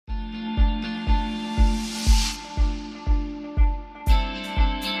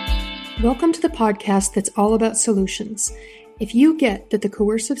Welcome to the podcast that's all about solutions. If you get that the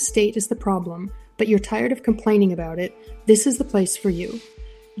coercive state is the problem, but you're tired of complaining about it, this is the place for you.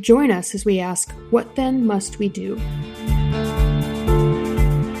 Join us as we ask, what then must we do?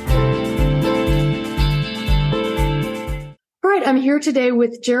 All right, I'm here today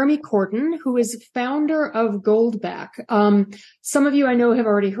with Jeremy Corden, who is founder of Goldback. Some of you I know have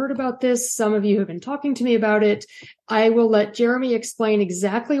already heard about this. Some of you have been talking to me about it. I will let Jeremy explain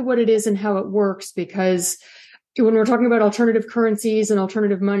exactly what it is and how it works, because when we're talking about alternative currencies and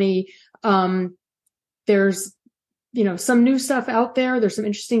alternative money, there's some new stuff out there. There's some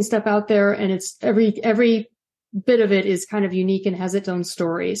interesting stuff out there, and it's every bit of it is kind of unique and has its own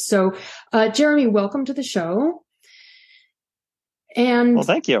story. So, Jeremy, welcome to the show. And well,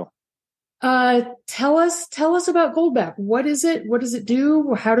 thank you. Tell us about Goldback. What is it? What does it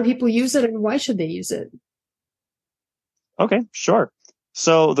do? How do people use it, and why should they use it? Okay, sure.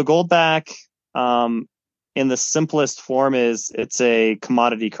 So the Goldback, in the simplest form, it's a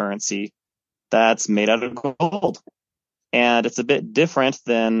commodity currency that's made out of gold, and it's a bit different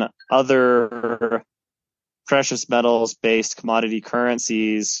than other precious metals based commodity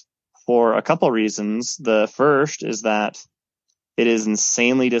currencies for a couple reasons. The first is that it is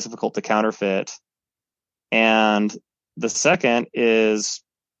insanely difficult to counterfeit. And the second is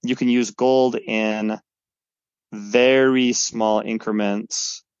you can use gold in very small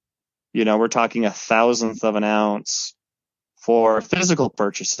increments. We're talking 1,000th of an ounce for physical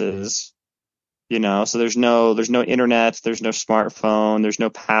purchases. So there's no internet, there's no smartphone, there's no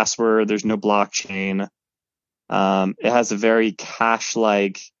password, there's no blockchain. It has a very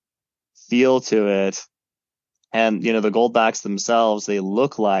cash-like feel to it. And, the Goldbacks themselves, they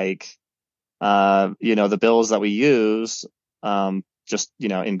look like, the bills that we use, just,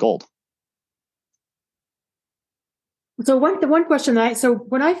 in gold. So the one question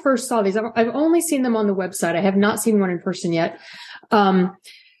when I first saw these, I've only seen them on the website. I have not seen one in person yet.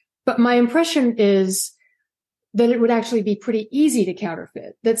 But my impression is that it would actually be pretty easy to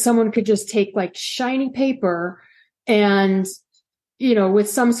counterfeit, that someone could just take like shiny paper and, with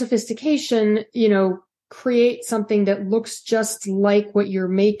some sophistication, create something that looks just like what you're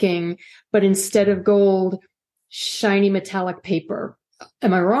making, but instead of gold, shiny metallic paper.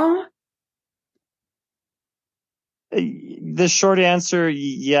 Am I wrong? The short answer,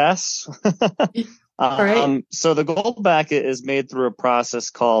 yes. Right. So the Goldback is made through a process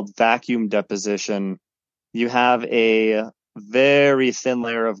called vacuum deposition. You have a very thin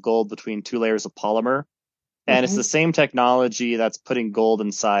layer of gold between two layers of polymer, and it's the same technology that's putting gold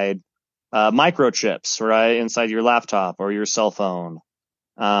inside microchips, right, inside your laptop or your cell phone.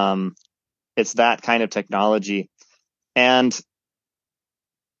 It's that kind of technology. And,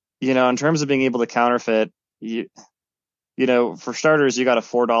 in terms of being able to counterfeit, for starters, you got a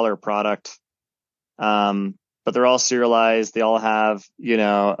 $4 product. But they're all serialized. They all have,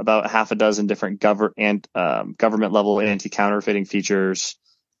 about half a dozen different government level anti-counterfeiting features.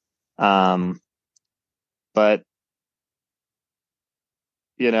 But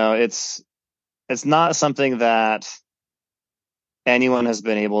it's not something that anyone has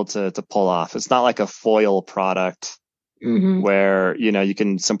been able to pull off. It's not like a foil product where, you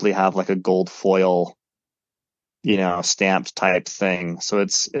can simply have like a gold foil, stamped type thing. So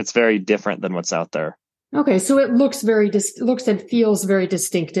it's very different than what's out there. Okay. So it looks looks and feels very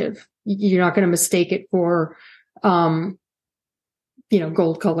distinctive. You're not going to mistake it for, gold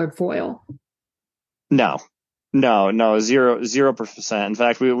colored foil. No, 0%. In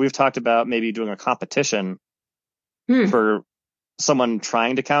fact, we've talked about maybe doing a competition for someone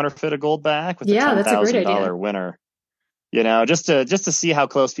trying to counterfeit a Goldback with a $10,000 winner. Just to see how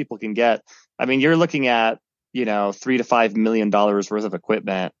close people can get. I mean, you're looking at $3 to $5 million worth of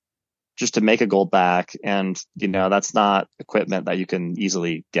equipment just to make a Goldback, and that's not equipment that you can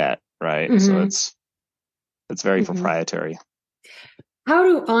easily get, right? So it's very proprietary. How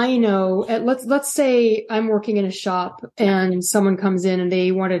do I know? Let's say I'm working in a shop and someone comes in and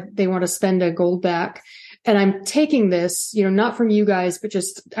they want to spend a Goldback, and I'm taking this, not from you guys, but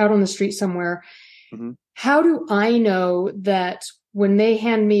just out on the street somewhere. How do I know that when they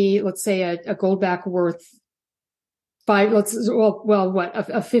hand me, let's say a Goldback worth a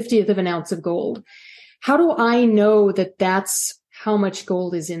 50th of an ounce of gold? How do I know that that's how much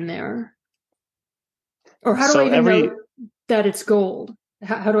gold is in there? Or how do I even know that it's gold?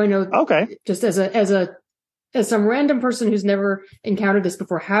 How do I know? Okay. Just as some random person who's never encountered this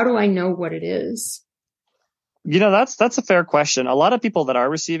before, how do I know what it is? That's a fair question. A lot of people that are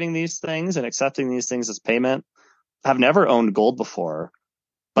receiving these things and accepting these things as payment have never owned gold before.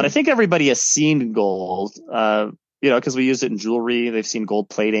 But I think everybody has seen gold, because we use it in jewelry. They've seen gold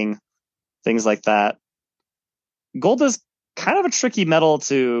plating. things like that. Gold is kind of a tricky metal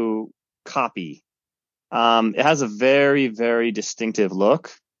to copy. It has a very, very distinctive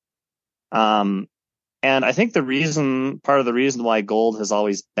look. Um, and I think part of the reason why gold has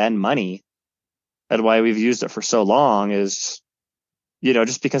always been money and why we've used it for so long is,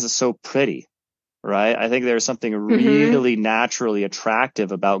 just because it's so pretty, right? I think there's something Mm-hmm. really naturally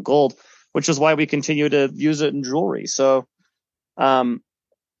attractive about gold, which is why we continue to use it in jewelry. So, um,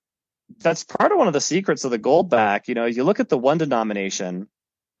 that's part of one of the secrets of the gold back. You look at the one denomination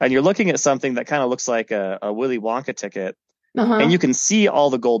and you're looking at something that kind of looks like a Willy Wonka ticket, and you Uh-huh. can see all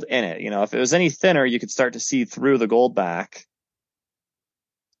the gold in it. If it was any thinner, you could start to see through the gold back.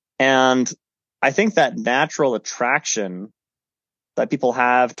 And I think that natural attraction that people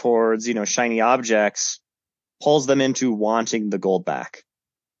have towards, shiny objects pulls them into wanting the gold back,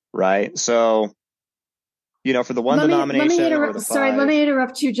 right? So, for the one Let me denomination or interrupt. the Sorry, let five, me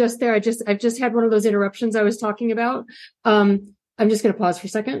interrupt you just there. I've just had one of those interruptions I was talking about. I'm just going to pause for a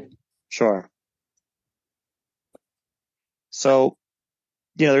second. sure. So,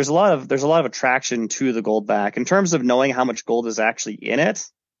 there's a lot of attraction to the gold back in terms of knowing how much gold is actually in it.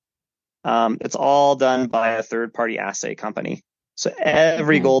 It's all done by a third party assay company. So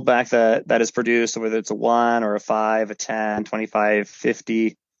every Okay. gold back that is produced, whether it's a 1 or a 5, a 10, 25,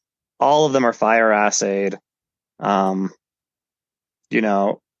 50, all of them are fire assayed, um, you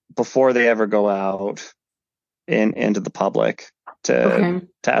know, before they ever go out into the public to Okay.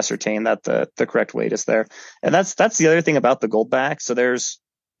 to ascertain that the correct weight is there. And that's the other thing about the gold back. So there's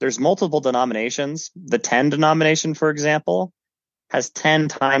multiple denominations. The 10 denomination, for example, has 10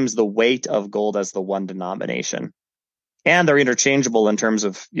 times the weight of gold as the one denomination. And they're interchangeable in terms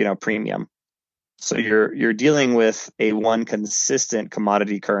of, premium. So you're dealing with a one consistent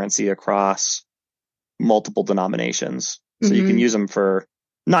commodity currency across multiple denominations. So you can Mm-hmm. use them for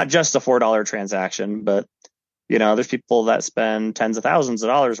not just a $4 transaction, but there's people that spend tens of thousands of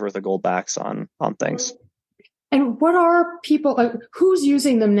dollars worth of gold backs on things. And what are people, who's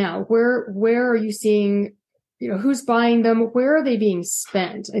using them now? Where are you seeing, who's buying them? Where are they being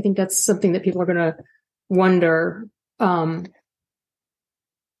spent? I think that's something that people are going to wonder. Um,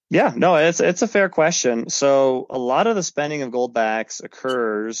 Yeah, no, it's a fair question. So a lot of the spending of gold backs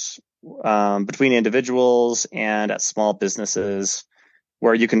occurs between individuals and at small businesses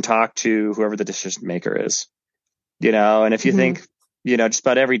where you can talk to whoever the decision maker is. And if you mhm. think, just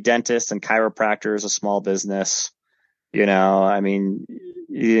about every dentist and chiropractor is a small business, I mean,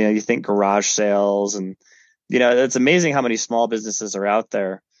 you think garage sales and, it's amazing how many small businesses are out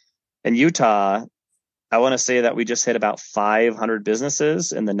there. In Utah, I want to say that we just hit about 500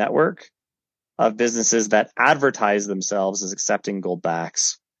 businesses in the network of businesses that advertise themselves as accepting gold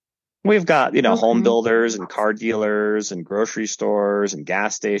backs. We've got, home Okay. builders and car dealers and grocery stores and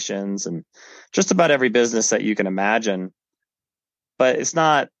gas stations and just about every business that you can imagine. But it's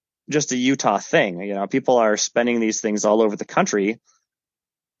not just a Utah thing. People are spending these things all over the country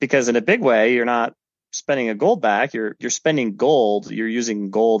because in a big way, you're not spending a gold back. You're spending gold. You're using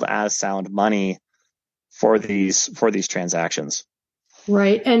gold as sound money for these transactions.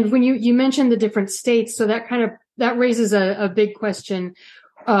 Right. And when you mentioned the different states, so that raises a big question,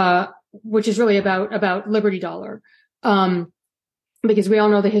 which is really about Liberty Dollar. Because we all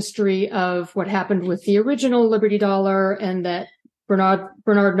know the history of what happened with the original Liberty Dollar and that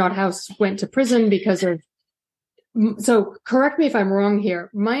Bernard Nothouse went to prison because of, so correct me if I'm wrong here.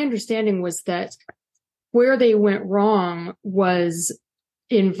 My understanding was that where they went wrong was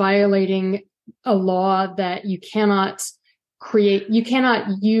in violating a law that you cannot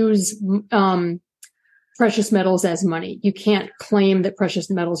use precious metals as money. You can't claim that precious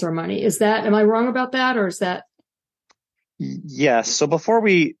metals are money. Am I wrong about that, or is that? Yes. So before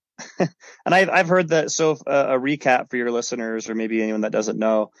we, and I've heard that. So a recap for your listeners, or maybe anyone that doesn't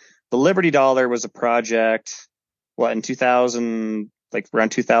know, the Liberty Dollar was a project, what, in 2000, like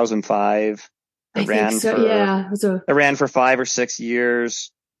around 2005. It I think ran so. for Yeah. it ran for 5 or 6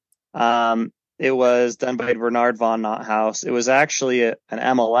 years. It was done by Bernard von Nothaus. It was actually an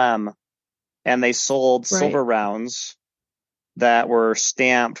MLM, and they sold Right. silver rounds that were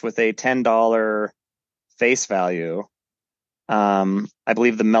stamped with a $10 face value. I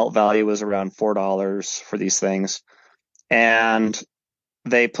believe the melt value was around $4 for these things. And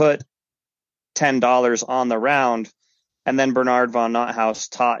they put $10 on the round. And then Bernard von Nothaus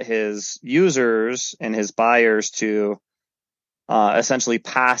taught his users and his buyers to essentially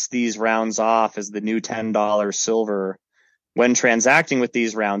pass these rounds off as the new $10 silver when transacting with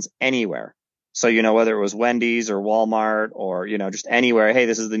these rounds anywhere. So, whether it was Wendy's or Walmart or, just anywhere, hey,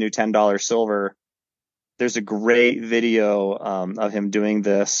 this is the new $10 silver. There's a great video of him doing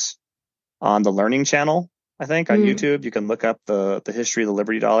this on the Learning Channel, I think, on YouTube. You can look up the history of the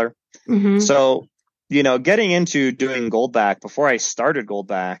Liberty Dollar. So, getting into doing Goldback, before I started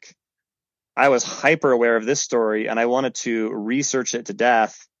Goldback, I was hyper aware of this story and I wanted to research it to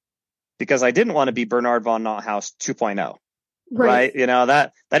death because I didn't want to be Bernard von Nothaus 2.0. Right.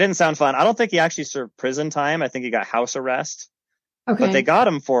 That didn't sound fun. I don't think he actually served prison time. I think he got house arrest, but they got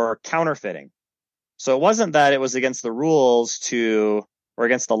him for counterfeiting. So it wasn't that it was against the rules or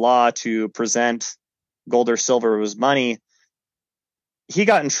against the law to present gold or silver as money. He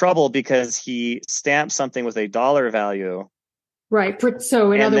got in trouble because he stamped something with a dollar value. Right.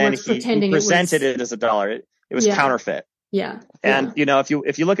 So in other words, pretending he presented it as a dollar. It was counterfeit. Yeah. And, if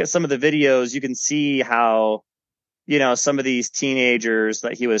you look at some of the videos, you can see how, some of these teenagers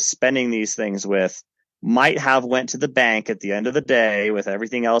that he was spending these things with might have went to the bank at the end of the day with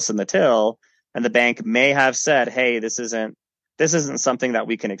everything else in the till. And the bank may have said, hey, this isn't something that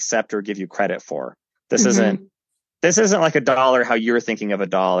we can accept or give you credit for. This isn't like a dollar how you're thinking of a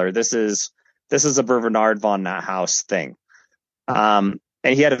dollar. This is a Bernard von Nothaus thing. And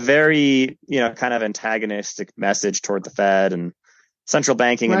he had a very, kind of antagonistic message toward the Fed and central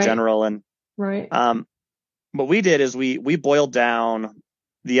banking in general. And what we did is we boiled down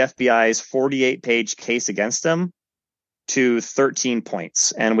the FBI's 48-page case against him to 13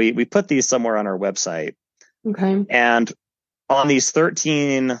 points. And we put these somewhere on our website. Okay. And on these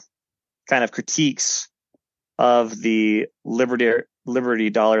 13 kind of critiques of the Liberty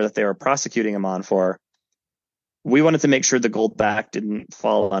Dollar that they were prosecuting him on for, we wanted to make sure the Goldback didn't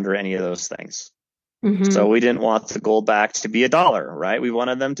fall under any of those things. So we didn't want the Goldback to be a dollar, right? We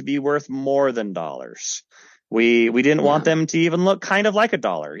wanted them to be worth more than dollars. We didn't want them to even look kind of like a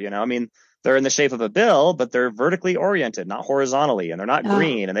dollar. I mean, they're in the shape of a bill, but they're vertically oriented, not horizontally, and they're not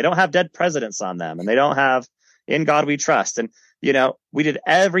green, and they don't have dead presidents on them, and they don't have "In God We Trust." And, we did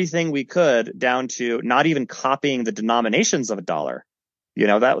everything we could down to not even copying the denominations of a dollar.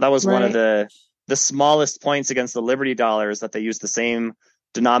 That was one of the smallest points against the Liberty Dollars, that they used the same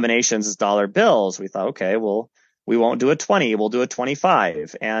denominations as dollar bills. We thought, okay, well, we won't do a 20, we'll do a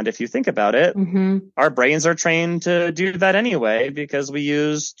 25. And if you think about it, our brains are trained to do that anyway because we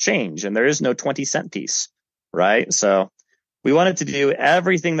use change and there is no 20-cent piece, right? So we wanted to do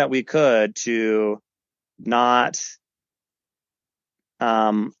everything that we could to not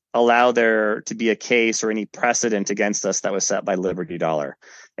allow there to be a case or any precedent against us that was set by Liberty Dollar.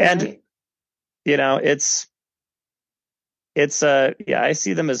 And, I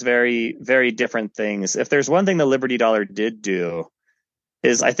see them as very, very different things. If there's one thing the Liberty Dollar did do,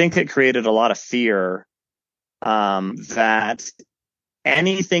 is I think it created a lot of fear that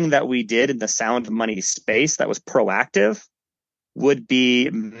anything that we did in the sound money space that was proactive would be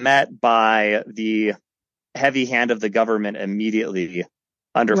met by the heavy hand of the government immediately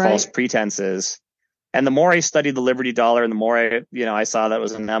under false pretenses. And the more I studied the Liberty Dollar and the more I saw that it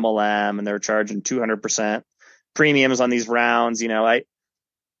was an MLM and they were charging 200% premiums on these rounds,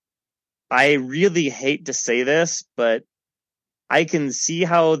 I really hate to say this, but I can see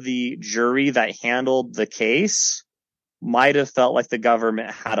how the jury that handled the case might have felt like the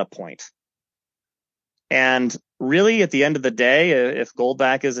government had a point. And really, at the end of the day, if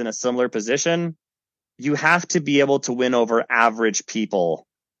Goldback is in a similar position, you have to be able to win over average people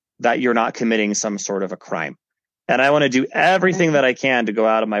that you're not committing some sort of a crime. And I want to do everything that I can to go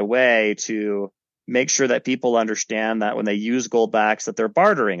out of my way to make sure that people understand that when they use Goldbacks, that they're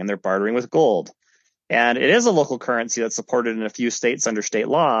bartering, and they're bartering with gold. And it is a local currency that's supported in a few states under state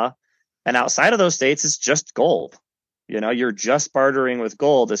law. And outside of those states, it's just gold. You're just bartering with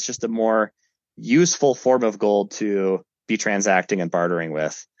gold. It's just a more useful form of gold to be transacting and bartering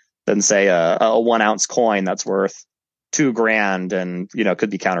with than, say, a 1 ounce coin that's worth $2,000 and, could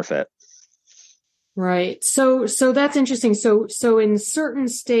be counterfeit. Right. So that's interesting. So in certain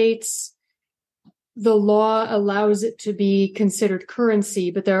states, the law allows it to be considered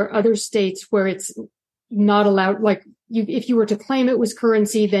currency, but there are other states where it's not allowed. Like if you were to claim it was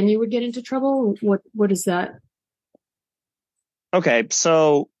currency, then you would get into trouble. What is that? Okay.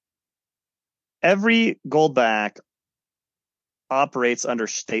 So every Goldback operates under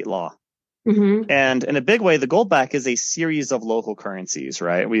state law. And in a big way, the Goldback is a series of local currencies,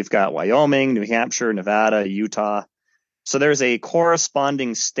 right? We've got Wyoming, New Hampshire, Nevada, Utah. So there's a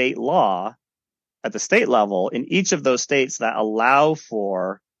corresponding state law at the state level in each of those states that allow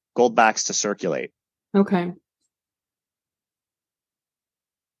for Goldbacks to circulate. Okay.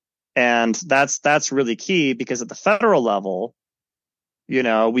 And that's really key because at the federal level, I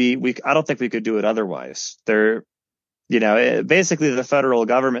don't think we could do it otherwise. Basically the federal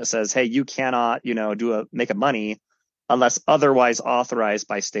government says, hey, you cannot, make a money unless otherwise authorized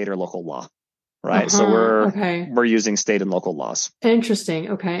by state or local law. Right. So Okay. we're using state and local laws.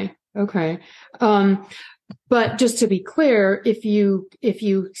 Interesting. Okay. Okay. But just to be clear, if you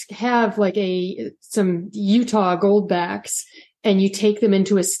have like some Utah Goldbacks and you take them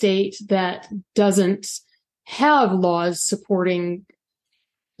into a state that doesn't have laws supporting,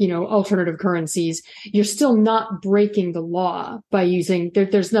 alternative currencies, you're still not breaking the law by using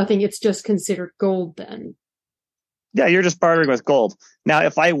there's nothing, it's just considered gold then. Yeah, you're just bartering with gold. Now,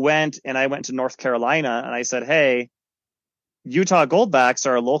 if I went to North Carolina and I said, hey, Utah Goldbacks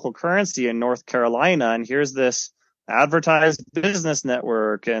are a local currency in North Carolina, and here's this advertised business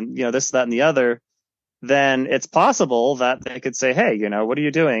network and, this, that, and the other, then it's possible that they could say, hey, what are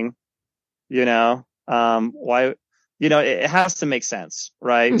you doing? Why, it has to make sense,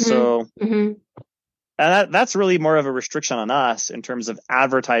 right? So, and that's really more of a restriction on us in terms of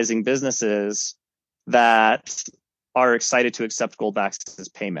advertising businesses that are excited to accept Goldbacks as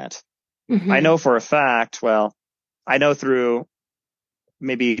payment. I know for a fact, I know through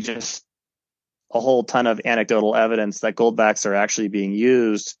maybe just a whole ton of anecdotal evidence that Goldbacks are actually being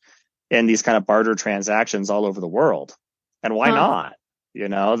used in these kind of barter transactions all over the world. And why not?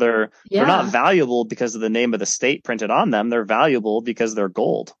 They're not valuable because of the name of the state printed on them. They're valuable because they're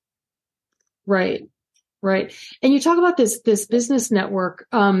gold. Right. Right. And you talk about this business network.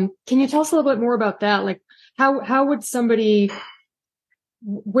 Can you tell us a little bit more about that? Like how would somebody,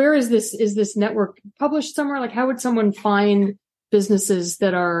 where is this network published somewhere? Like how would someone find businesses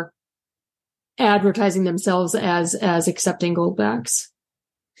that are advertising themselves as accepting Goldbacks?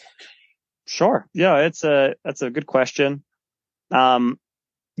 Sure. Yeah, that's a good question. When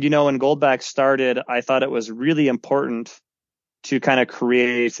Goldbacks started, I thought it was really important to kind of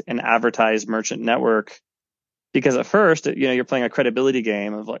create an advertised merchant network, because at first, you're playing a credibility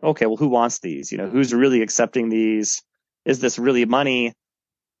game of like, okay, well, who wants these? Who's really accepting these? Is this really money?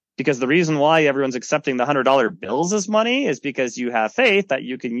 Because the reason why everyone's accepting the $100 bills as money is because you have faith that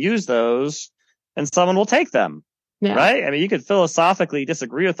you can use those and someone will take them. Yeah. Right? I mean, you could philosophically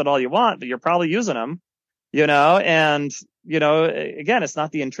disagree with it all you want, but you're probably using them, and, again, it's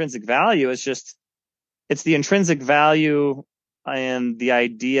not the intrinsic value. It's the intrinsic value and the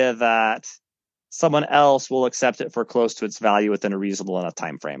idea that someone else will accept it for close to its value within a reasonable enough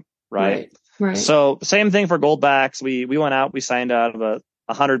time frame. Right. So same thing for Goldbacks. We went out, we signed out of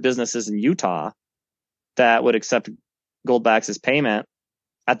 100 businesses in Utah that would accept Goldbacks as payment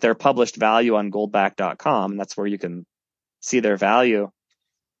at their published value on goldback.com. And that's where you can see their value.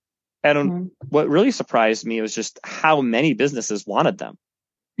 And what really surprised me was just how many businesses wanted them.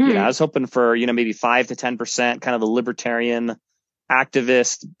 I was hoping for, maybe 5 to 10%, kind of the libertarian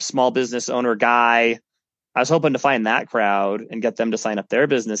activist, small business owner guy. I was hoping to find that crowd and get them to sign up their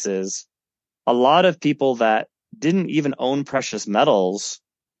businesses. A lot of people that didn't even own precious metals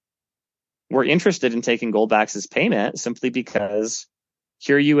were interested in taking Goldbacks as payment simply because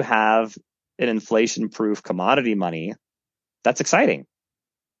here you have an inflation-proof commodity money. That's exciting.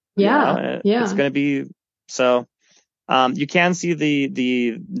 Yeah. It's going to be so. You can see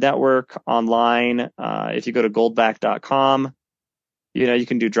the network online if you go to goldback.com. You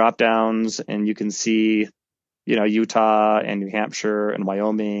can do drop downs and you can see, Utah and New Hampshire and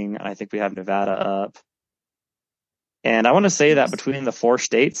Wyoming. I think we have Nevada up. And I want to say that between the 4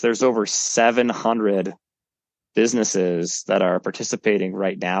 states, there's over 700 businesses that are participating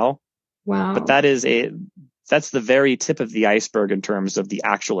right now. Wow. But that's the very tip of the iceberg in terms of the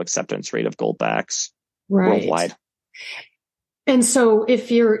actual acceptance rate of Goldbacks worldwide. And so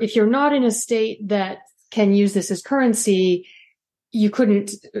if you're not in a state that can use this as currency,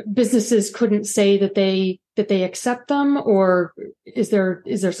 businesses couldn't say that they accept them, or is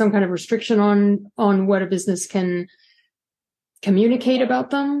there some kind of restriction on what a business can communicate about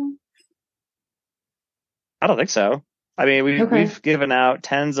them? I don't think so. I mean, we've given out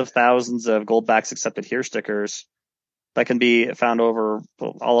tens of thousands of Goldbacks accepted here stickers that can be found all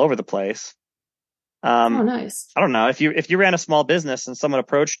over the place. Oh, nice. I don't know if you ran a small business and someone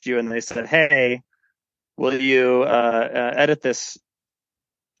approached you and they said, "Hey, will you edit this?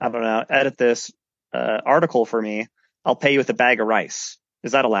 I don't know, edit this article for me. I'll pay you with a bag of rice."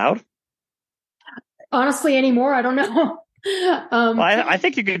 Is that allowed? Honestly, anymore, I don't know. I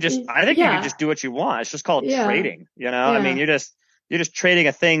think you could just. I think you could just do what you want. It's just called trading. I mean, you're just trading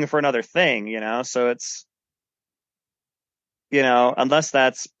a thing for another thing. So it's. Unless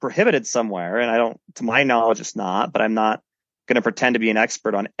that's prohibited somewhere, and to my knowledge, it's not, but I'm not going to pretend to be an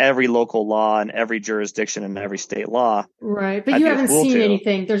expert on every local law and every jurisdiction and every state law. Right. But you haven't seen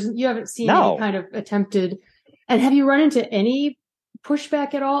anything. You haven't seen any kind of attempted, and have you run into any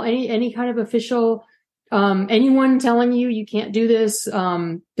pushback at all? Any kind of official Anyone telling you you can't do this,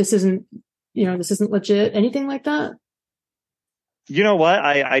 this isn't, this isn't legit, anything like that? You know what?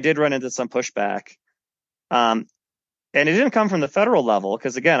 I did run into some pushback. Um, and it didn't come from the federal level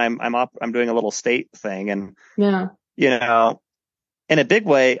because again, I'm doing a little state thing, and Yeah. you know, in a big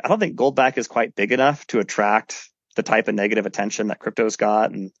way, I don't think Goldback is quite big enough to attract the type of negative attention that crypto's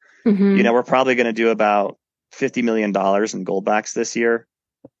got. And Hmm. we're probably going to do about $50 million in Goldbacks this year.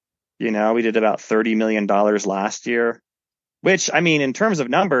 We did about $30 million last year, which I mean, in terms of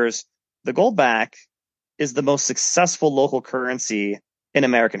numbers, the Goldback is the most successful local currency in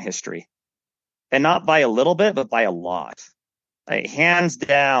American history, and not by a little bit, but by a lot. Like, hands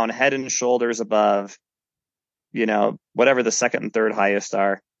down, head and shoulders above, whatever the second and third highest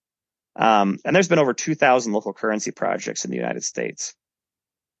are. And there's been over 2,000 local currency projects in the United States.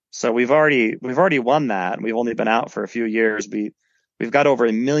 So we've already won that, and we've only been out for a few years. We've got over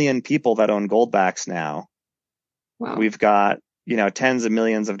 1 million people that own Goldbacks now. Wow. We've got tens of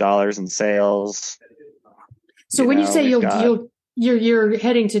millions of dollars in sales. So when you say you're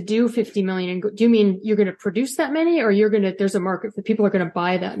heading to do 50 million, do you mean you're going to produce that many, or there's a market for people are going to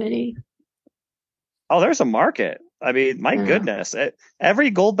buy that many? Oh, there's a market. I mean, my goodness,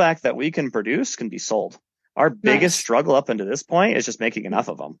 every Goldback that we can produce can be sold. Our biggest struggle up until this point is just making enough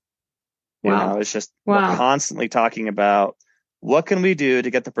of them. Wow. It's just we're constantly talking about what can we do to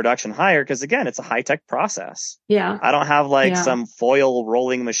get the production higher? Because again, it's a high tech process. Yeah. I don't have some foil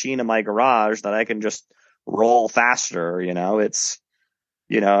rolling machine in my garage that I can just roll faster. I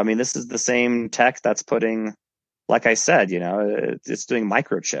mean, this is the same tech that's putting, like I said, it's doing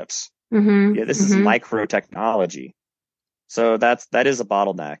microchips. Mm-hmm. Yeah, this is micro technology. So that is a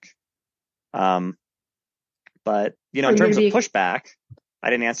bottleneck. But in terms of pushback,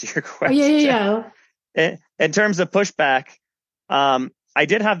 I didn't answer your question. Oh, yeah. In terms of pushback, I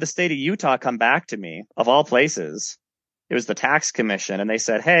did have the state of Utah come back to me, of all places. It was the tax commission, and they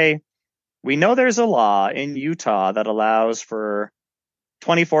said, "Hey, we know there's a law in Utah that allows for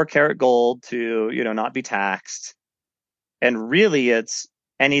 24 karat gold to, not be taxed. And really it's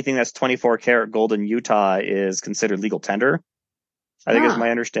anything that's 24 karat gold in Utah is considered legal tender." I think is my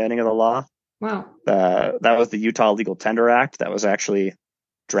understanding of the law. Wow. That was the Utah Legal Tender Act that was actually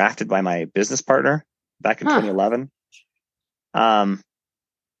drafted by my business partner back in 2011.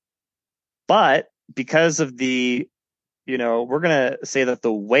 But because of we're going to say that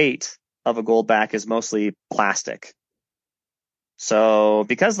the weight of a Goldback is mostly plastic. So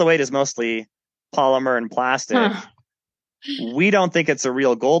because the weight is mostly polymer and plastic, we don't think it's a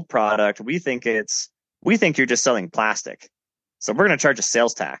real gold product. We think you're just selling plastic. So we're going to charge a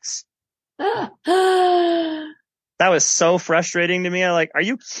sales tax. That was so frustrating to me. I'm like, are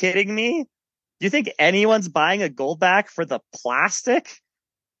you kidding me? Do you think anyone's buying a Goldback for the plastic?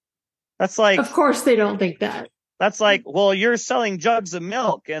 That's like, of course they don't think that. That's like, well, you're selling jugs of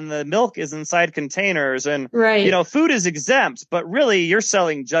milk and the milk is inside containers and, food is exempt, but really you're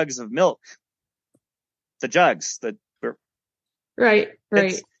selling jugs of milk. The jugs, right.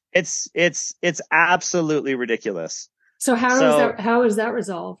 It's absolutely ridiculous. So how is that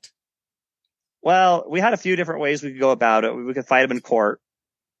resolved? Well, we had a few different ways we could go about it. We could fight them in court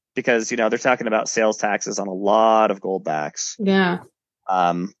because, they're talking about sales taxes on a lot of Goldbacks. Yeah.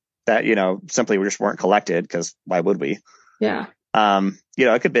 That, simply just weren't collected because why would we? Yeah.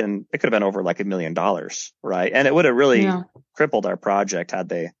 It could have been over like $1 million, right? And it would have really crippled our project had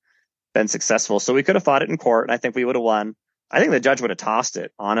they been successful. So we could have fought it in court, and I think we would have won. I think the judge would have tossed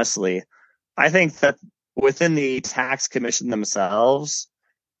it, honestly. I think that within the tax commission themselves,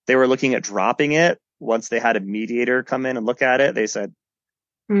 they were looking at dropping it once they had a mediator come in and look at it. They said,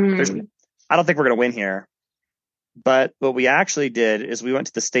 I don't think we're going to win here. But what we actually did is we went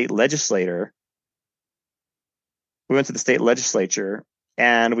to the state legislature. We went to the state legislature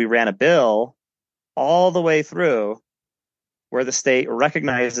and we ran a bill all the way through where the state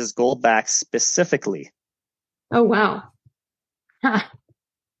recognizes Goldbacks specifically. Oh, wow. Huh.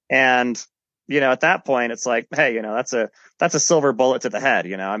 And, at that point, it's like, hey, that's a silver bullet to the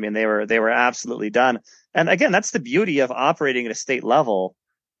head. I mean, they were absolutely done. And again, that's the beauty of operating at a state level.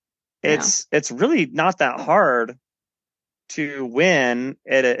 It's really not that hard to win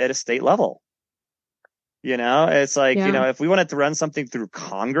at a state level. It's like, if we wanted to run something through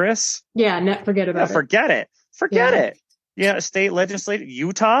Congress. Forget about it. Forget it. State legislature,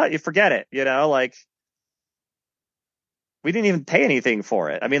 Utah, you forget it. We didn't even pay anything for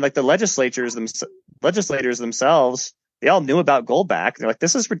it. I mean, like the legislators themselves, they all knew about Goldback. They're like,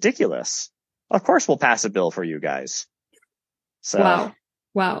 this is ridiculous. Of course we'll pass a bill for you guys. So.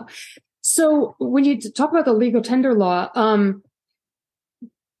 Wow. So when you talk about the legal tender law,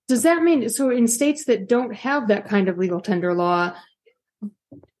 does that mean, so in states that don't have that kind of legal tender law,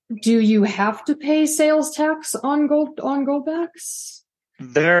 do you have to pay sales tax on goldbacks?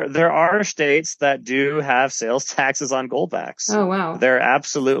 There are states that do have sales taxes on goldbacks. Oh, wow. There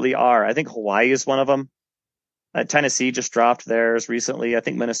absolutely are. I think Hawaii is one of them. Tennessee just dropped theirs recently. I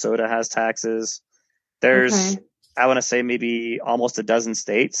think Minnesota has taxes. There's, Okay. I want to say maybe almost a dozen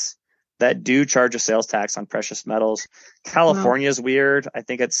states that do charge a sales tax on precious metals. California is weird. I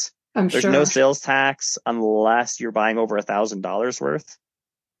think there's no sales tax unless you're buying over $1,000 worth.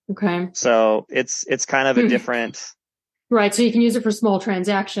 Okay. So it's kind of a different. Right. So you can use it for small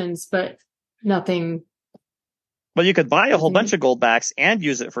transactions, but nothing. Well, you could buy a whole bunch of goldbacks and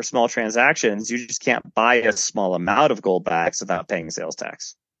use it for small transactions. You just can't buy a small amount of goldbacks without paying sales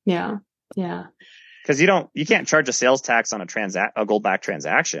tax. Yeah. Yeah. Because you can't charge a sales tax on a goldback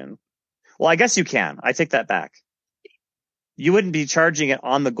transaction. Well, I guess you can. I take that back. You wouldn't be charging it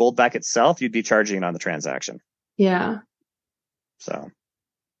on the goldback itself. You'd be charging it on the transaction. Yeah. So.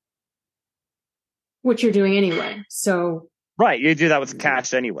 Which you're doing anyway. So. Right. You do that with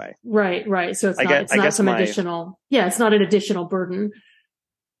cash anyway. Right. Right. So it's not some additional. Yeah. It's not an additional burden.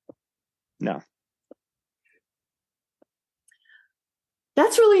 No.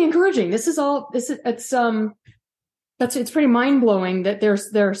 That's really encouraging. It's pretty mind blowing that there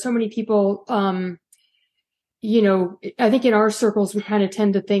are so many people, I think in our circles, we kind of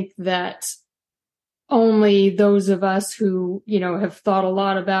tend to think that only those of us who, have thought a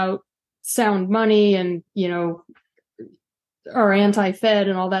lot about sound money and, are anti-Fed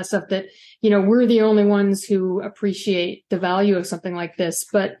and all that stuff, that, we're the only ones who appreciate the value of something like this.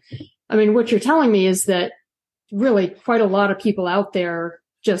 But I mean, what you're telling me is that really quite a lot of people out there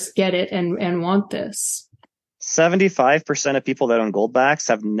just get it and want this. 75% of people that own goldbacks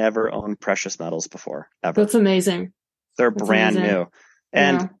have never owned precious metals before, ever. That's amazing. They're brand new.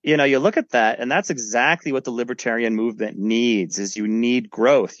 And, you look at that, and that's exactly what the libertarian movement needs, is you need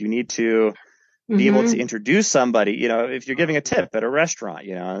growth. You need to be able to introduce somebody, if you're giving a tip at a restaurant,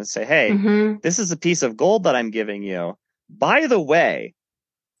 and say, hey, this is a piece of gold that I'm giving you. By the way,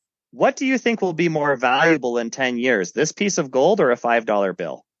 what do you think will be more valuable in 10 years? This piece of gold or a $5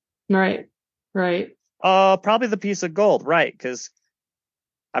 bill? Right. Right. Probably the piece of gold, right? Because,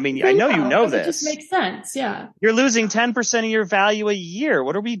 I know you know this. It just makes sense, yeah. You're losing 10% of your value a year.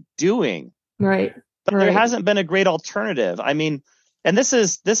 What are we doing? Right. But there hasn't been a great alternative. And this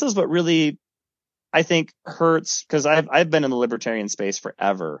is what really, I think, hurts, because I've been in the libertarian space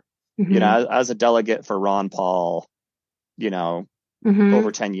forever. I was a delegate for Ron Paul,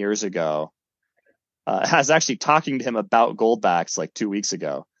 over 10 years ago. I was actually talking to him about goldbacks like 2 weeks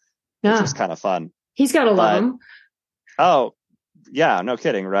ago, which was kind of fun. He's got to love them. Oh, yeah, no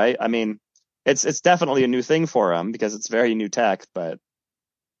kidding, right? It's definitely a new thing for him because it's very new tech. But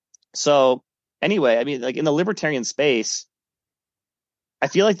so anyway, like in the libertarian space, I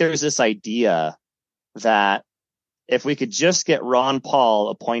feel like there's this idea that if we could just get Ron Paul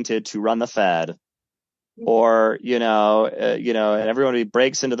appointed to run the Fed, or, and everybody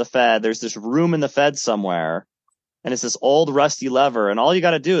breaks into the Fed, there's this room in the Fed somewhere, and it's this old rusty lever, and all you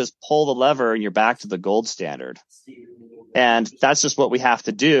got to do is pull the lever and you're back to the gold standard. And that's just what we have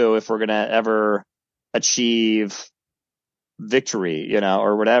to do if we're going to ever achieve victory,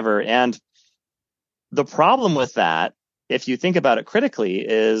 or whatever. And the problem with that, if you think about it critically,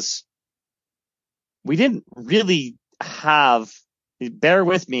 is we didn't really have, bear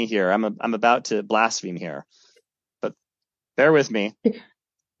with me here. I'm about to blaspheme here, but bear with me.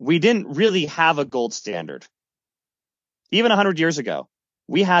 We didn't really have a gold standard. Even 100 years ago,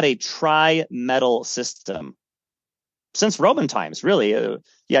 we had a tri-metal system. Since Roman times, really, you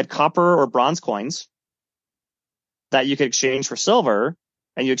had copper or bronze coins that you could exchange for silver,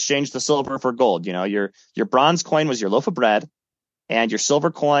 and you exchange the silver for gold. Your bronze coin was your loaf of bread, and your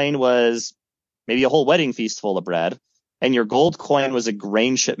silver coin was maybe a whole wedding feast full of bread, and your gold coin was a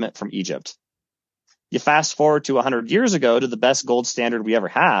grain shipment from Egypt. You fast forward to 100 years ago to the best gold standard we ever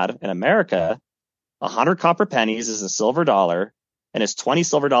had in America. 100 copper pennies is a silver dollar, and it's 20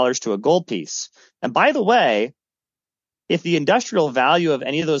 silver dollars to a gold piece. And by the way, if the industrial value of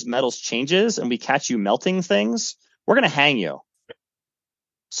any of those metals changes and we catch you melting things, we're going to hang you.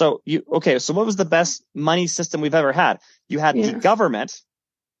 So what was the best money system we've ever had? You had the government.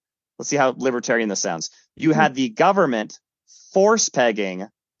 Let's see how libertarian this sounds. You had the government force pegging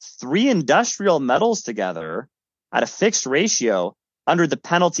 3 industrial metals together at a fixed ratio under the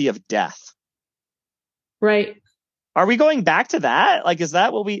penalty of death. Right. Are we going back to that? Is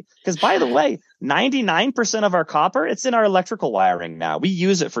that what because by the way, 99% of our copper, it's in our electrical wiring now. We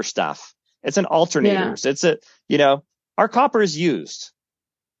use it for stuff. It's in alternators. Yeah. Our copper is used.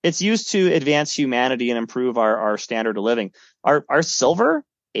 It's used to advance humanity and improve our standard of living. Our silver,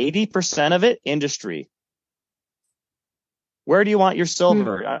 80% of it, industry. Where do you want your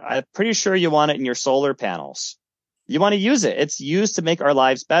silver? I'm pretty sure you want it in your solar panels. You want to use it. It's used to make our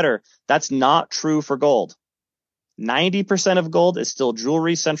lives better. That's not true for gold. 90% of gold is still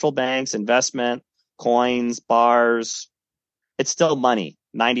jewelry, central banks, investment, coins, bars. It's still money,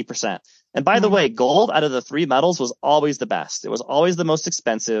 90%. And by the way, gold out of the three metals was always the best. It was always the most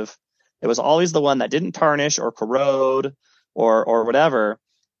expensive. It was always the one that didn't tarnish or corrode or whatever.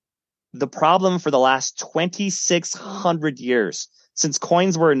 The problem for the last 2,600 years, since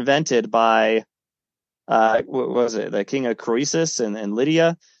coins were invented by, what was it, the king of Croesus and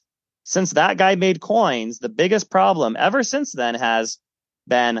Lydia, since that guy made coins, the biggest problem ever since then has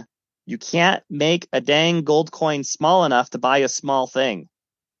been you can't make a dang gold coin small enough to buy a small thing.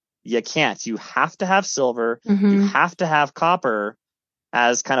 You can't. You have to have silver. You have to have copper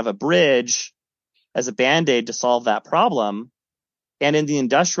as kind of a bridge, as a band-aid to solve that problem. And in the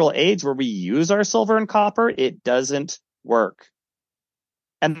industrial age where we use our silver and copper, it doesn't work.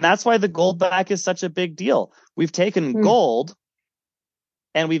 And that's why the Goldback is such a big deal. We've taken gold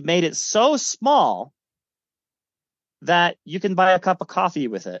and we've made it so small that you can buy a cup of coffee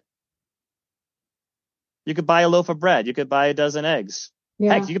with it. You could buy a loaf of bread. You could buy a dozen eggs.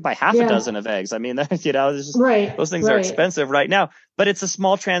 Yeah. Heck, you could buy half a dozen of eggs. I mean, just, those things are expensive right now, but it's a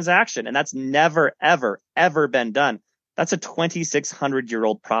small transaction, and that's never, ever, ever been done. That's a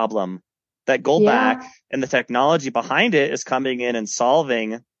 2,600-year-old problem that Goldback and the technology behind it is coming in and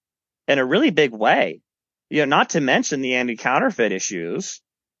solving in a really big way. Not to mention the anti-counterfeit issues.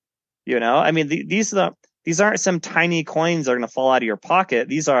 I mean, these aren't some tiny coins that are going to fall out of your pocket.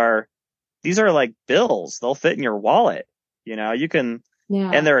 These are like bills. They'll fit in your wallet. You can,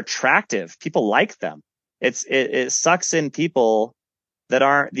 and they're attractive. People like them. It sucks in people that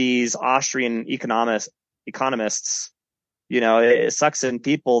aren't these Austrian economists. It sucks in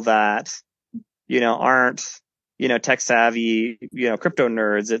people that, aren't, tech savvy, crypto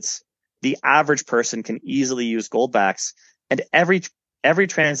nerds. It's the average person can easily use Goldbacks, and every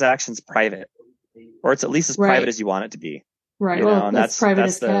transaction's private, or it's at least as private as you want it to be. Right. Well, and that's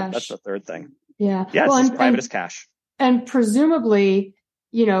cash. That's the third thing. Yeah. Yeah. It's as private as cash. And presumably,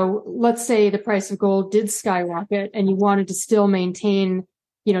 let's say the price of gold did skyrocket and you wanted to still maintain,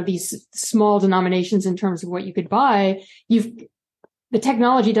 these small denominations in terms of what you could buy. The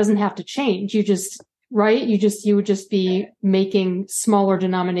technology doesn't have to change. You would just be making smaller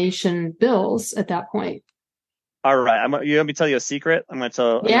denomination bills at that point. All right. You want me to tell you a secret? I'm going to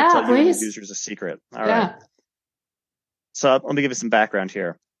tell you and the users a secret. All right. So let me give you some background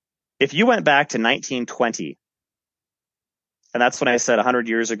here. If you went back to 1920, and that's when I said 100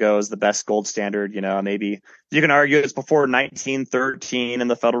 years ago is the best gold standard, maybe you can argue it's before 1913 and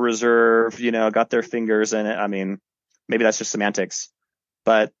the Federal Reserve, got their fingers in it. I mean, maybe that's just semantics,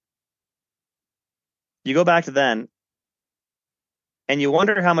 but you go back to then and you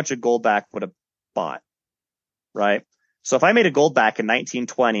wonder how much a Goldback would have bought, right? So if I made a Goldback in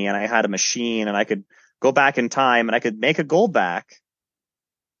 1920 and I had a machine and I could go back in time and I could make a Goldback,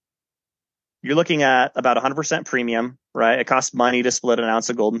 you're looking at about 100% premium, right? It costs money to split an ounce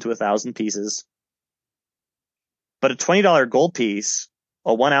of gold into 1,000 pieces. But a $20 gold piece,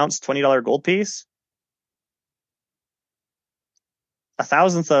 a 1 ounce $20 gold piece, a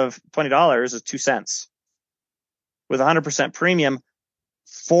thousandth of $20 is 2 cents. With 100% premium,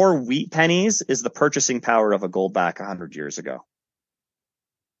 4 wheat pennies is the purchasing power of a Goldback 100 years ago.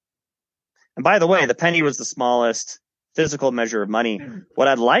 And by the way, the penny was the smallest physical measure of money. What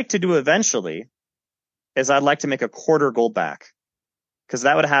I'd like to do eventually is I'd like to make a quarter Goldback, because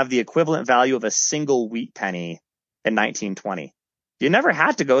that would have the equivalent value of a single wheat penny in 1920. You never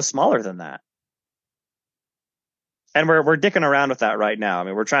had to go smaller than that. And we're dicking around with that right now. I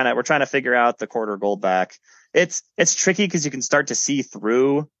mean, we're trying to figure out the quarter Goldback. It's tricky because you can start to see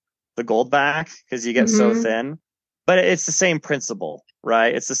through the Goldback because you get so thin, but it's the same principle,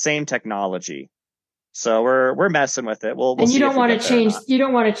 right? It's the same technology. So we're messing with it. We'll and you don't want to change. You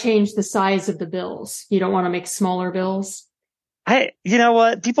don't want to change the size of the bills. You don't want to make smaller bills. You know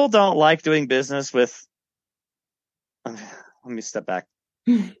what? People don't like doing business with. Let me step back.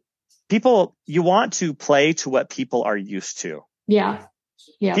 People, you want to play to what people are used to. Yeah.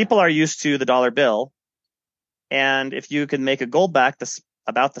 People are used to the dollar bill, and if you can make a Goldback that's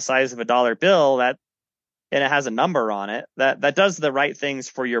about the size of a dollar bill, and it has a number on it, that does the right things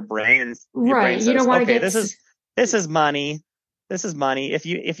for your brain. Your brain says, you don't want to get this is money. This is money. If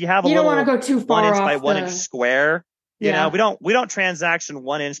you have a you little don't want to go too far 1 inch off by 1 inch square, we don't transaction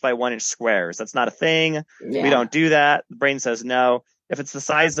 1 inch by 1 inch squares. That's not a thing. We don't do that. The brain says no. If it's the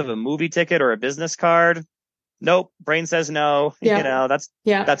size of a movie ticket or a business card, nope, brain says no. Yeah.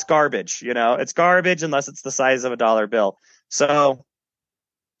 That's garbage. It's garbage unless it's the size of a dollar bill. So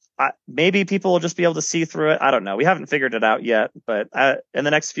maybe people will just be able to see through it. I don't know. We haven't figured it out yet, but in the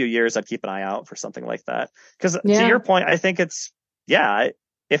next few years, I'd keep an eye out for something like that. Because to your point, I think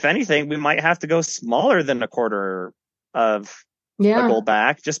if anything, we might have to go smaller than a quarter of a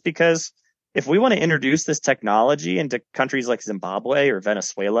Goldback, just because if we want to introduce this technology into countries like Zimbabwe or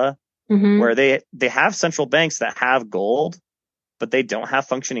Venezuela, where they have central banks that have gold, but they don't have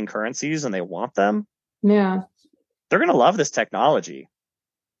functioning currencies and they want them. Yeah. They're going to love this technology.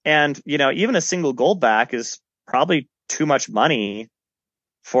 And, even a single Goldback is probably too much money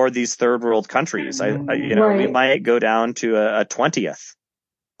for these third world countries. We might go down to a 20th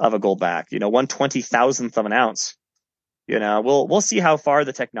of a Goldback, 1/20,000th of an ounce. We'll see how far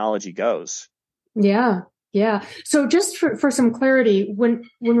the technology goes. Yeah. Yeah. So just for some clarity, when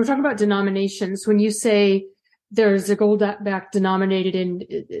we're talking about denominations, when you say there's a Goldback denominated in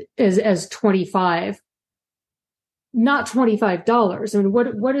as 25, not $25. I mean,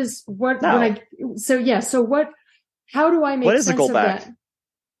 how do I make sense of that?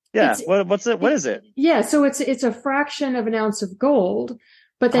 Yeah. What is it? Yeah. So it's a fraction of an ounce of gold,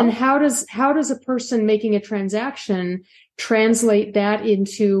 but then how does a person making a transaction translate that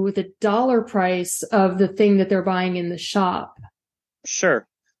into the dollar price of the thing that they're buying in the shop? Sure.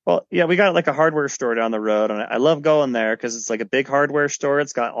 Well, yeah, we got like a hardware store down the road, and I love going there because it's like a big hardware store.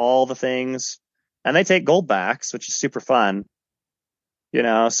 It's got all the things. And they take Goldbacks, which is super fun,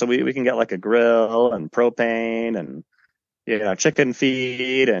 so we can get like a grill and propane and, chicken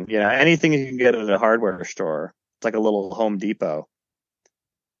feed and, anything you can get at a hardware store. It's like a little Home Depot.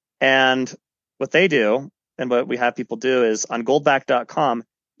 And what they do and what we have people do is on goldback.com,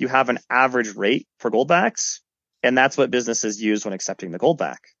 you have an average rate for Goldbacks. And that's what businesses use when accepting the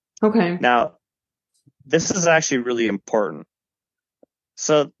Goldback. Okay. Now, this is actually really important.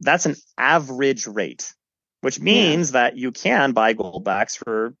 So that's an average rate, which means that you can buy Goldbacks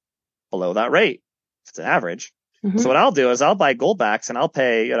for below that rate. It's an average. So what I'll do is I'll buy Goldbacks and I'll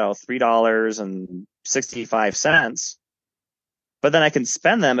pay, $3.65, but then I can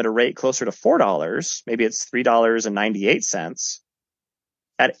spend them at a rate closer to $4. Maybe it's $3.98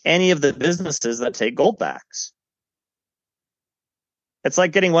 at any of the businesses that take Goldbacks. It's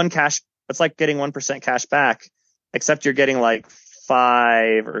like getting 1% cash back, except you're getting like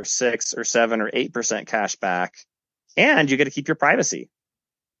 5 or 6 or 7 or 8% cash back, and you get to keep your privacy,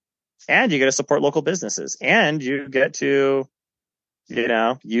 and you get to support local businesses, and you get to,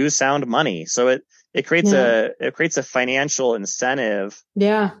 use sound money. So it creates a financial incentive.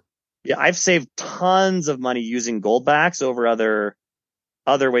 Yeah. Yeah. I've saved tons of money using Goldbacks over other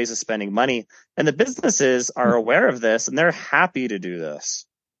ways of spending money. And the businesses are aware of this and they're happy to do this.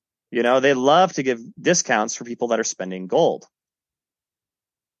 They love to give discounts for people that are spending gold.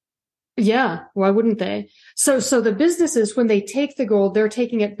 Yeah. Why wouldn't they? So the businesses, when they take the gold, they're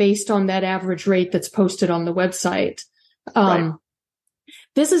taking it based on that average rate that's posted on the website. Right.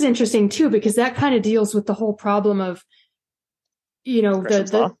 This is interesting too, because that kind of deals with the whole problem of,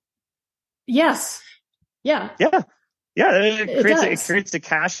 yes. Yeah. Yeah. Yeah. It creates a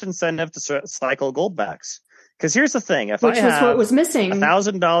cash incentive to cycle Goldbacks. Because here's the thing. Which was what was missing.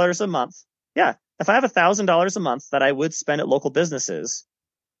 $1,000 a month. Yeah. If I have $1,000 a month that I would spend at local businesses,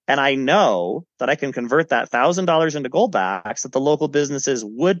 and I know that I can convert that $1,000 into Goldbacks, that the local businesses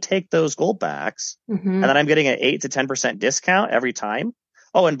would take those Goldbacks, and then I'm getting an 8 to 10% discount every time.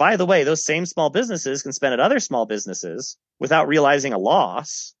 Oh, and by the way, those same small businesses can spend at other small businesses without realizing a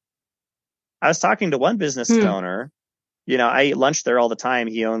loss. I was talking to one business owner. I eat lunch there all the time.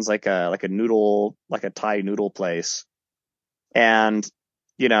 He owns like a Thai noodle place. And,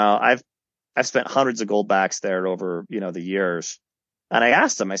 I've spent hundreds of Goldbacks there over, the years. And I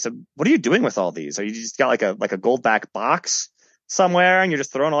asked him, I said, what are you doing with all these? Are you just got like a Goldback box somewhere and you're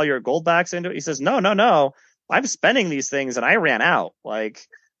just throwing all your Goldbacks into it? He says, no. I'm spending these things and I ran out. Like,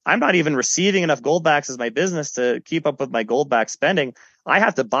 I'm not even receiving enough Goldbacks as my business to keep up with my Goldback spending. I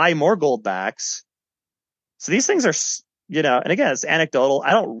have to buy more Goldbacks. So these things are, and again, it's anecdotal.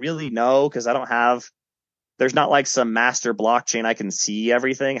 I don't really know because there's not like some master blockchain I can see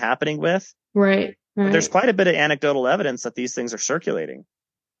everything happening with. Right. But there's quite a bit of anecdotal evidence that these things are circulating.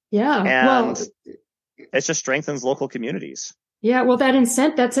 Yeah. And it just strengthens local communities. Yeah. Well, that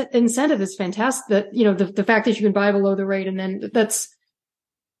incentive is fantastic. That, the fact that you can buy below the rate, and then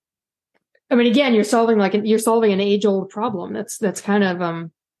again, you're solving an age old problem. That's kind of,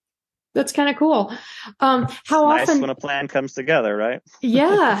 That's kind of cool. It's How nice often? when a plan comes together, right?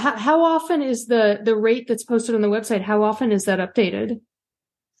 Yeah. How often is the rate that's posted on the website? How often is that updated?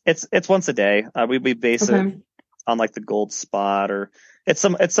 It's once a day. We base it Okay. on like the gold spot, or it's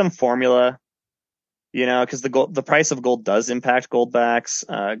some formula, because the price of gold does impact goldbacks.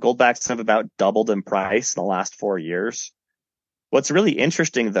 Goldbacks have about doubled in price in the last 4 years. What's really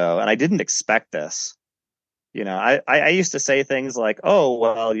interesting though, and I didn't expect this, I used to say things like, oh,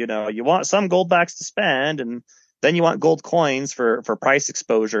 well, you want some goldbacks to spend, and then you want gold coins for price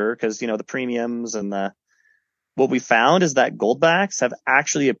exposure because, the premiums and what we found is that goldbacks have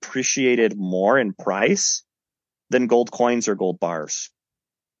actually appreciated more in price than gold coins or gold bars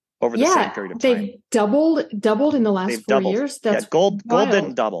over the same Yeah, period of time. they've doubled in the last They've four doubled. years. Yeah, That's gold didn't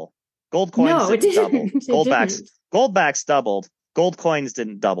wild. double. Gold coins No, it didn't double. didn't. It didn't. Goldbacks doubled. Gold coins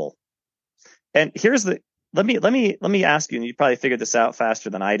didn't double. And here's the let me ask you, and you probably figured this out faster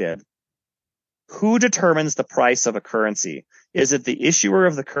than I did. Who determines the price of a currency? Is it the issuer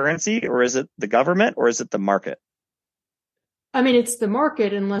of the currency, or is it the government, or is it the market? I mean, it's the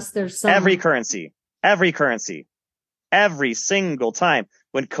market unless there's Every some. currency, every currency, every single time.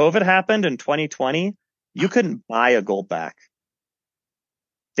 When COVID happened in 2020, you couldn't buy a gold back.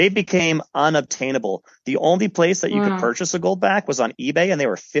 They became unobtainable. The only place that you could Wow. purchase a gold back was on eBay, and they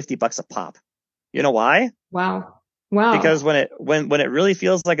were $50 a pop. You know why? Wow. Because Wow. when it really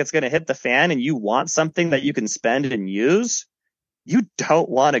feels like it's going to hit the fan and you want something that you can spend and use, you don't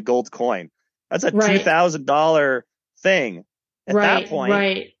want a gold coin. That's a Right. $2,000 thing. At that Right. point,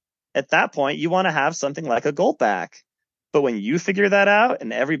 Right. you want to have something like a gold back. But when you figure that out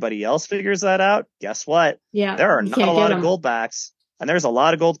and everybody else figures that out, guess what? Yeah. There are You not a can't get lot of them. gold backs, and there's a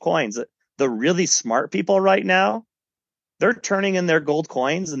lot of gold coins. The really smart people right now, they're turning in their gold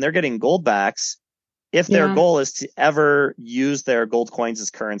coins and they're getting gold backs if their Yeah. goal is to ever use their gold coins as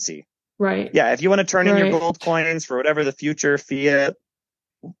currency. Right. Yeah, if you want to turn in your Right. gold coins for whatever the future fiat,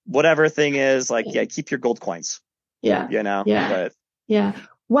 whatever thing is, like, yeah, keep your gold coins, Yeah. Yeah. but Yeah.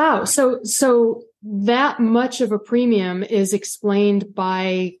 Wow. So that much of a premium is explained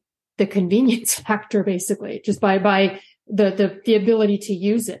by the convenience factor, basically, just by the ability to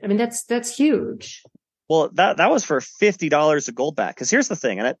use it. I mean, that's huge. well, that was for $50 a gold back. Because here's the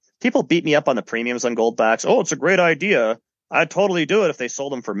thing, and people beat me up on the premiums on gold backs. Oh, it's a great idea. I'd totally do it if they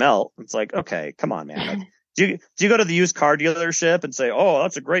sold them for melt. It's like, okay, come on, man. Like, do you go to the used car dealership and say, oh,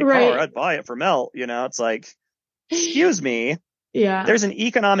 that's a great car, Right. I'd buy it for melt? It's like, excuse me. Yeah. There's an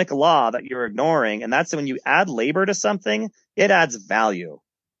economic law that you're ignoring, and that's when you add labor to something, it adds value.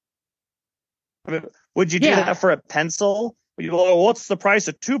 I mean, would you do Yeah. that for a pencil? Oh, what's the price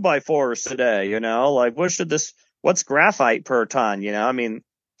of 2x4s today? Like what's graphite per ton? I mean,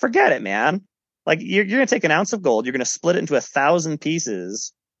 forget it, man. Like you're going to take an ounce of gold, you're going to split it into 1,000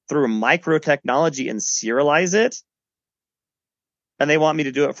 pieces through micro technology and serialize it. And they want me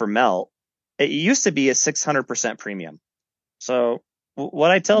to do it for melt. It used to be a 600% premium. So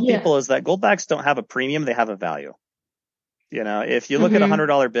what I tell Yeah. people is that goldbacks don't have a premium, they have a value. If you look at a Hmm.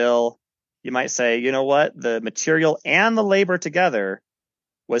 $100 bill, you might say, you know what? The material and the labor together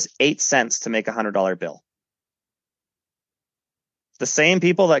was 8 cents to make a $100 bill. The same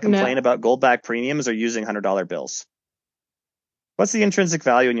people that complain No. about goldback premiums are using $100 bills. What's the intrinsic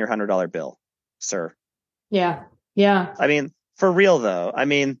value in your $100 bill, sir? Yeah. Yeah. I mean, for real though. I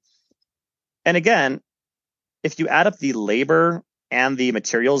mean, and again, if you add up the labor and the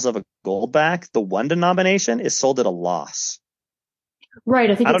materials of a goldback, the one denomination is sold at a loss. Right.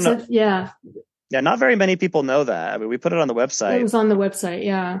 I think I it don't know. said, yeah, Yeah, not very many people know that. I mean, we put it on the it website. was on the website.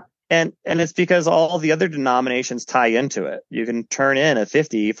 Yeah. And it's because all the other denominations tie into it. You can turn in a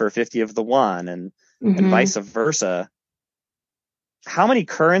 50 for 50 of the one, and Hmm. vice versa. How many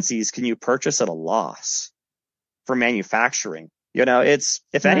currencies can you purchase at a loss for manufacturing? It's,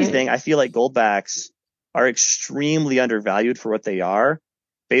 if anything, Right. I feel like goldbacks are extremely undervalued for what they are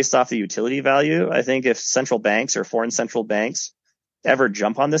based off the utility value. I think if central banks or foreign central banks ever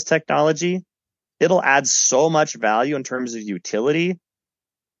jump on this technology, it'll add so much value in terms of utility.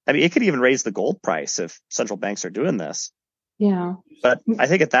 I mean, it could even raise the gold price if central banks are doing this. Yeah. But I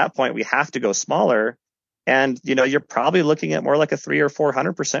think at that point we have to go smaller, and you're probably looking at more like a 300 or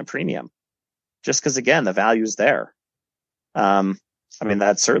 400% premium, just because again the value's there. I mean,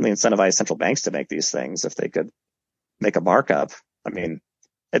 that certainly incentivized central banks to make these things if they could make a markup. I mean,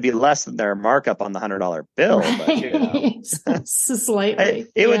 it'd be less than their markup on the $100 bill, but Right. Slightly.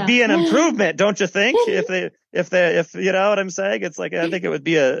 it would Yeah. be an improvement, don't you think? If you know what I'm saying, it's like I think it would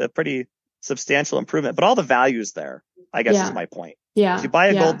be a pretty substantial improvement. But all the value's there, I guess, is Yeah. my point. If you Yeah. buy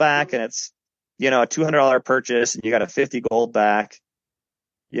a gold Yeah. back and it's a $200 purchase and you got a 50 gold back,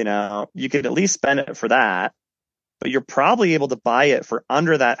 you could at least spend it for that, but you're probably able to buy it for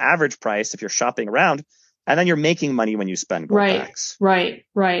under that average price if you're shopping around. And then you're making money when you spend Goldbacks. Right.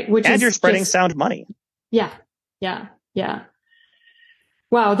 Which and is you're spreading just, sound money. Yeah.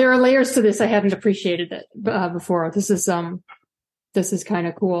 Wow, there are layers to this I hadn't appreciated it before. This is kind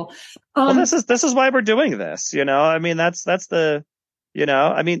of cool. Well, this is why we're doing this. I mean, that's the,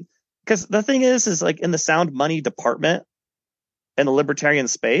 I mean, because the thing is like in the sound money department in the libertarian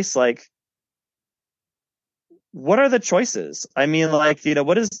space, like, what are the choices? I mean, like,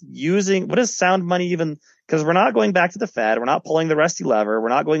 what is sound money even? Because we're not going back to the Fed. We're not pulling the rusty lever. We're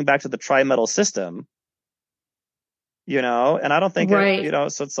not going back to the tri-metal system. And I don't think,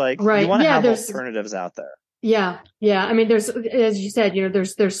 so it's like, you want to have alternatives out there. Yeah. I mean, there's, as you said,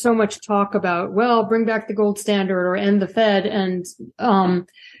 there's so much talk about, well, bring back the gold standard or end the Fed. And,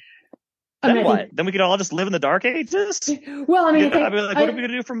 then what? Then we could all just live in the dark ages? Well, I mean, what are we going to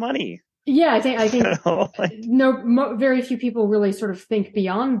do for money? Yeah, I think very few people really sort of think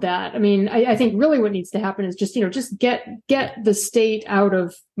beyond that. I mean, I think really what needs to happen is just get the state out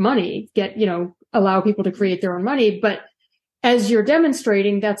of money, allow people to create their own money. But as you're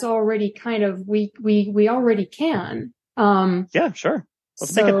demonstrating, that's already kind of, we already can. Yeah, sure.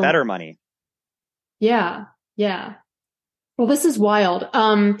 Let's make it better money. Yeah. Well, this is wild.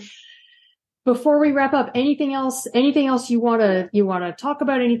 Before we wrap up, anything else you want to talk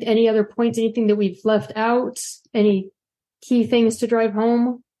about? Any other points, anything that we've left out? Any key things to drive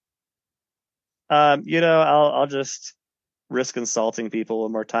home? I'll just risk insulting people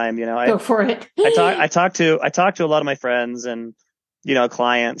one more time. Go for it. I talk to a lot of my friends and,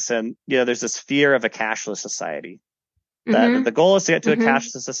 clients, and, there's this fear of a cashless society. That the goal is to get to a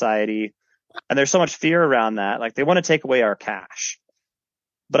cashless society. And there's so much fear around that. Like, they want to take away our cash.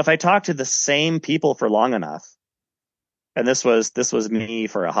 But if I talk to the same people for long enough, and this was me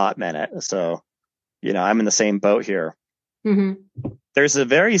for a hot minute, so, I'm in the same boat here. There's a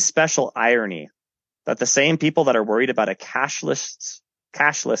very special irony that the same people that are worried about a cashless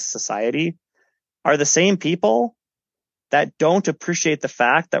society are the same people that don't appreciate the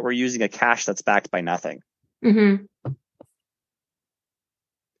fact that we're using a cash that's backed by nothing.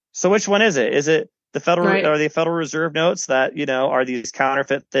 So which one is it? Is it the Federal Reserve notes that, are these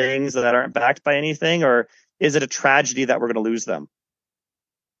counterfeit things that aren't backed by anything? Or is it a tragedy that we're going to lose them?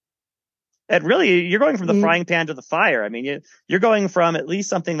 And really, you're going from the frying pan to the fire. I mean, you're going from at least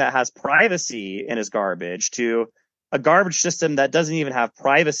something that has privacy in its garbage to a garbage system that doesn't even have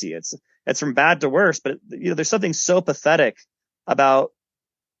privacy. It's from bad to worse, but there's something so pathetic about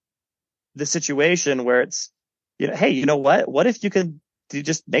the situation where it's, hey, you know what? What if you could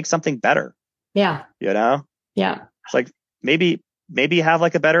just make something better? Yeah. Yeah. It's like maybe have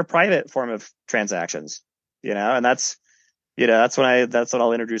like a better private form of transactions, and that's when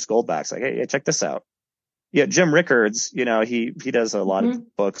I'll introduce Goldbacks. Like, hey, check this out. Yeah. Jim Rickards, he does a lot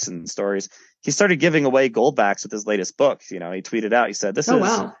of books and stories. He started giving away Goldbacks with his latest book. He tweeted out, he said, this is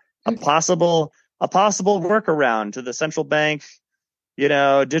a possible workaround to the central bank,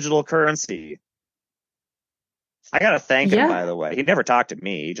 digital currency. I got to thank him, by the way. He never talked to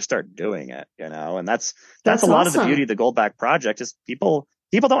me. He just started doing it, and that's a lot of the beauty of the Goldback project is people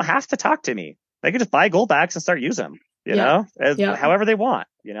don't have to talk to me. They can just buy Goldbacks and start using them, however they want.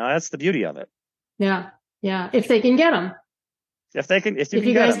 That's the beauty of it. Yeah. If they can get them. If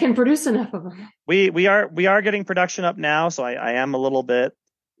you guys can produce enough of them. We are getting production up now. So I am a little bit,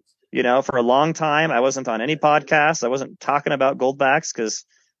 for a long time, I wasn't on any podcasts. I wasn't talking about Goldbacks because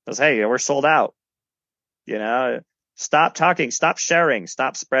hey, we're sold out. Stop talking, stop sharing,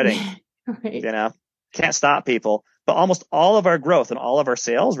 stop spreading. Right. Can't stop people. But almost all of our growth and all of our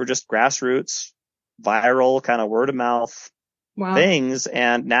sales were just grassroots, viral, kind of word of mouth things.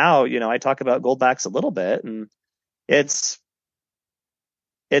 And now, I talk about Goldbacks a little bit, and it's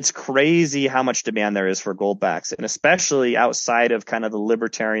crazy how much demand there is for Goldbacks, and especially outside of kind of the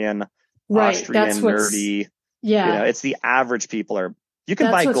libertarian, Austrian, nerdy. Yeah. It's the average people you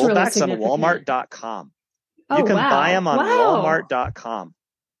can buy Goldbacks really on Walmart.com. You can buy them on Walmart.com.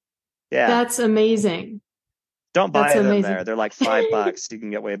 Yeah. That's amazing. Don't buy them there. They're like $5. You can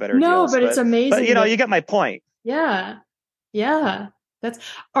get way better deals. But it's amazing. But you get my point. Yeah.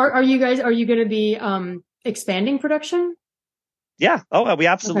 Are you going to be expanding production? Yeah. Oh, we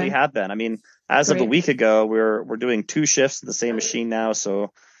absolutely have been. I mean, as of a week ago, we're doing 2 shifts of the same machine now,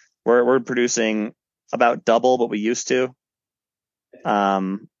 so we're producing about double what we used to.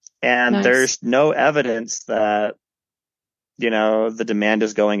 And there's no evidence that, the demand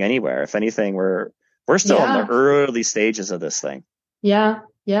is going anywhere. If anything, we're still in the early stages of this thing. Yeah.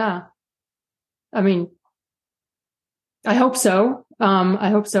 I mean, I hope so. I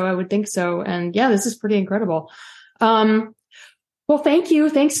hope so. I would think so. And yeah, this is pretty incredible. Well, thank you.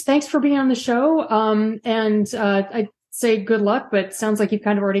 Thanks for being on the show. I say good luck, but sounds like you've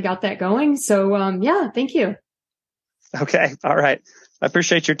kind of already got that going. So, yeah, thank you. Okay. All right. I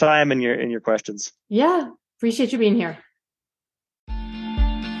appreciate your time and your questions. Yeah. Appreciate you being here.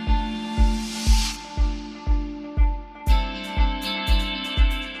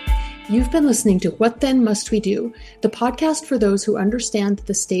 You've been listening to What Then Must We Do, the podcast for those who understand that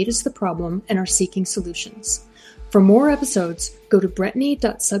the state is the problem and are seeking solutions. For more episodes, go to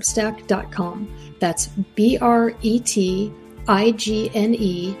bretney.substack.com. That's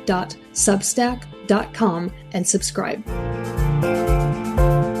BRETIGNE.substack.com and subscribe.